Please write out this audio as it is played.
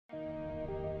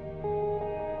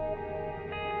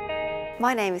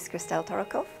My name is Kristel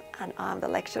Torokoff and I'm the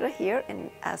lecturer here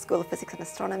in School of Physics and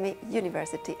Astronomy,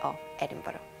 University of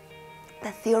Edinburgh.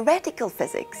 The theoretical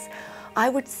physics, I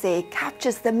would say,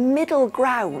 captures the middle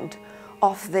ground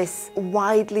of this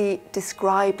widely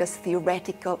described as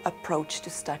theoretical approach to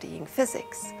studying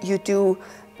physics. You do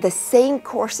the same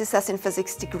courses as in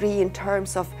physics degree in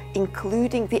terms of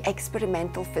including the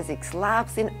experimental physics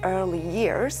labs in early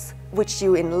years, which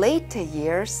you in later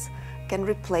years can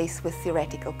replace with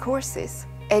theoretical courses.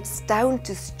 It's down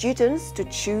to students to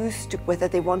choose whether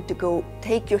they want to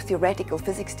take your theoretical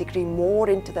physics degree more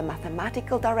into the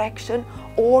mathematical direction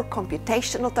or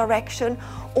computational direction,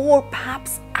 or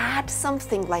perhaps add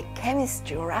something like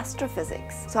chemistry or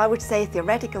astrophysics. So I would say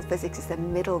theoretical physics is the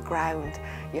middle ground.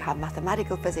 You have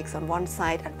mathematical physics on one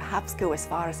side and perhaps go as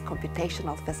far as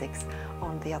computational physics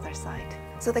on the other side.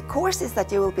 So the courses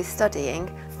that you will be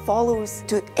studying follows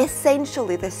to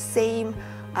essentially the same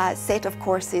set of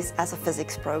courses as a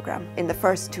physics program in the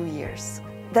first 2 years.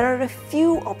 There are a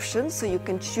few options, so you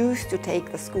can choose to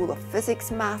take the School of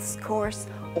Physics Maths course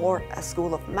or a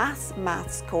School of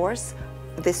Maths course,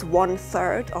 this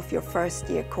 1/3 of your first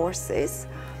year courses.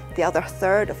 The other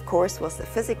third, of course, was the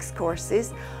physics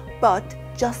courses, but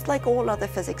just like all other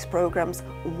physics programs,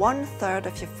 1/3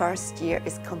 of your first year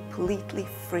is completely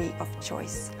free of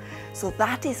choice. So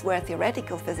that is where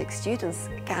theoretical physics students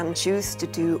can choose to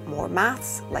do more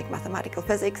maths, like mathematical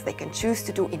physics. They can choose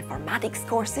to do informatics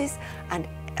courses and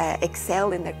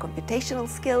excel in their computational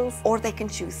skills, or they can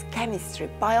choose chemistry,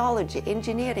 biology,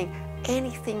 engineering,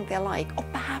 anything they like, or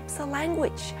perhaps a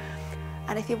language.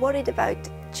 And if you're worried about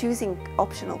choosing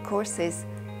optional courses,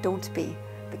 don't be,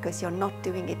 because you're not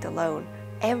doing it alone.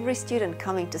 Every student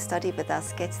coming to study with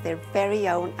us gets their very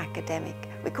own academic.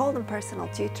 We call them personal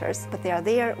tutors, but they are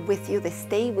there with you. They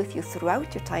stay with you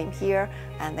throughout your time here,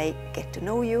 and they get to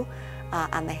know you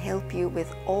and they help you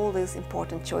with all those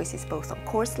important choices, both on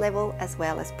course level as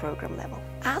well as program level.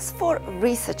 As for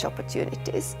research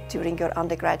opportunities during your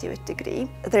undergraduate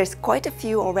degree, there's quite a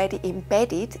few already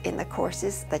embedded in the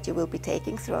courses that you will be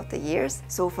taking throughout the years.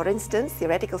 So for instance,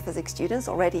 theoretical physics students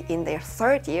already in their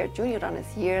 3rd year, junior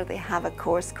honors year, they have a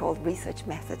course called Research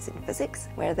Methods in Physics,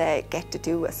 where they get to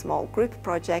do a small group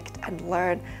project and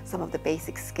learn some of the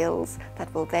basic skills that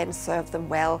will then serve them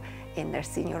well in their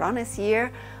senior honors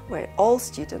year, where all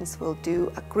students will do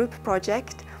a group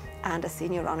project and a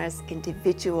senior honors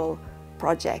individual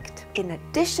project. In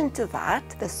addition to that,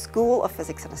 the School of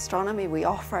Physics and Astronomy, we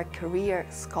offer career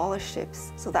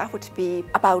scholarships. So that would be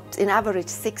about, in average,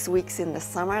 6 weeks in the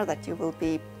summer that you will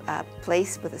be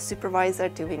placed with a supervisor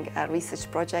doing a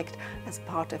research project as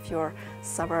part of your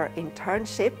summer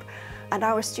internship. And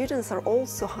our students are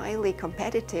also highly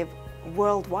competitive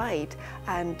worldwide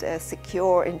and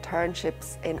secure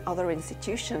internships in other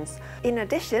institutions. In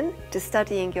addition to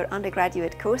studying your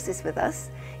undergraduate courses with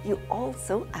us, you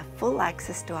also have full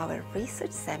access to our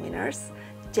research seminars,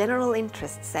 general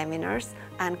interest seminars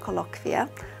and colloquia,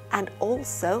 and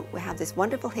also we have this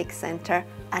wonderful Higgs Center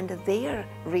and their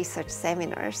research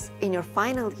seminars. In your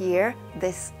final year,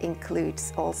 this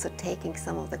includes also taking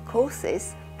some of the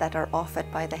courses that are offered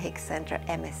by the Higgs Center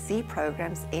MSc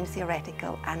programs in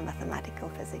theoretical and mathematical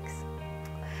physics.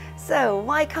 So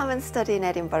why come and study in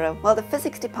Edinburgh? Well, the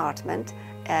physics department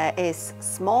is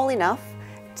small enough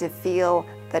to feel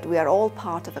that we are all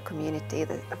part of a community.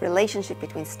 The relationship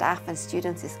between staff and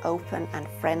students is open and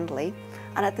friendly.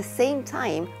 And at the same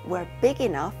time, we're big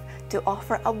enough to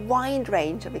offer a wide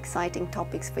range of exciting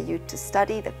topics for you to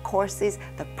study, the courses,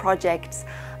 the projects,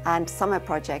 and summer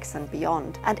projects and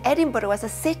beyond. And Edinburgh as a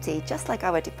city, just like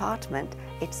our department,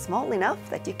 it's small enough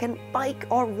that you can bike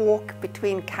or walk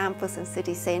between campus and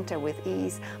city centre with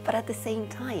ease, but at the same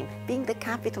time, being the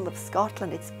capital of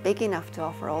Scotland, it's big enough to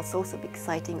offer all sorts of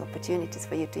exciting opportunities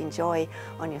for you to enjoy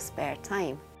on your spare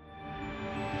time.